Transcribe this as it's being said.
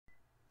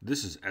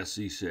This is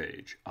SC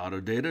Sage, Auto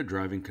Data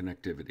Driving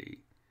Connectivity.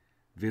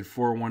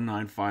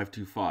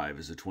 VID419525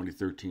 is a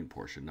 2013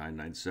 Porsche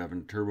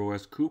 997 Turbo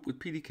S Coupe with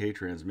PDK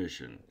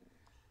transmission.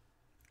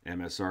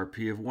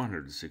 MSRP of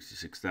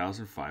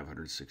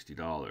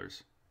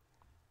 $166,560.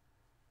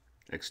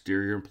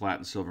 Exterior in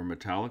platinum silver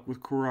metallic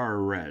with Carrera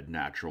red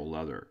natural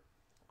leather.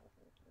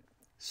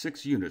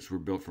 6 units were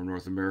built from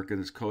North America in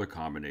this color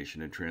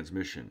combination and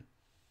transmission.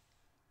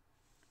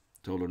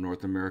 Total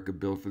North America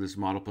build for this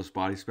model plus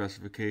body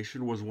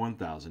specification was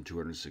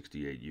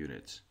 1,268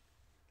 units.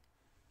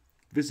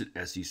 Visit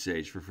SC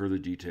Sage for further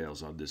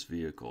details on this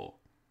vehicle.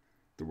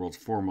 The world's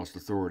foremost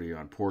authority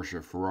on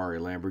Porsche, Ferrari,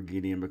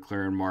 Lamborghini, and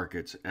McLaren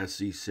markets,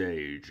 SC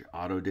Sage,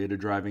 Auto Data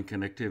Driving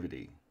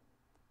Connectivity.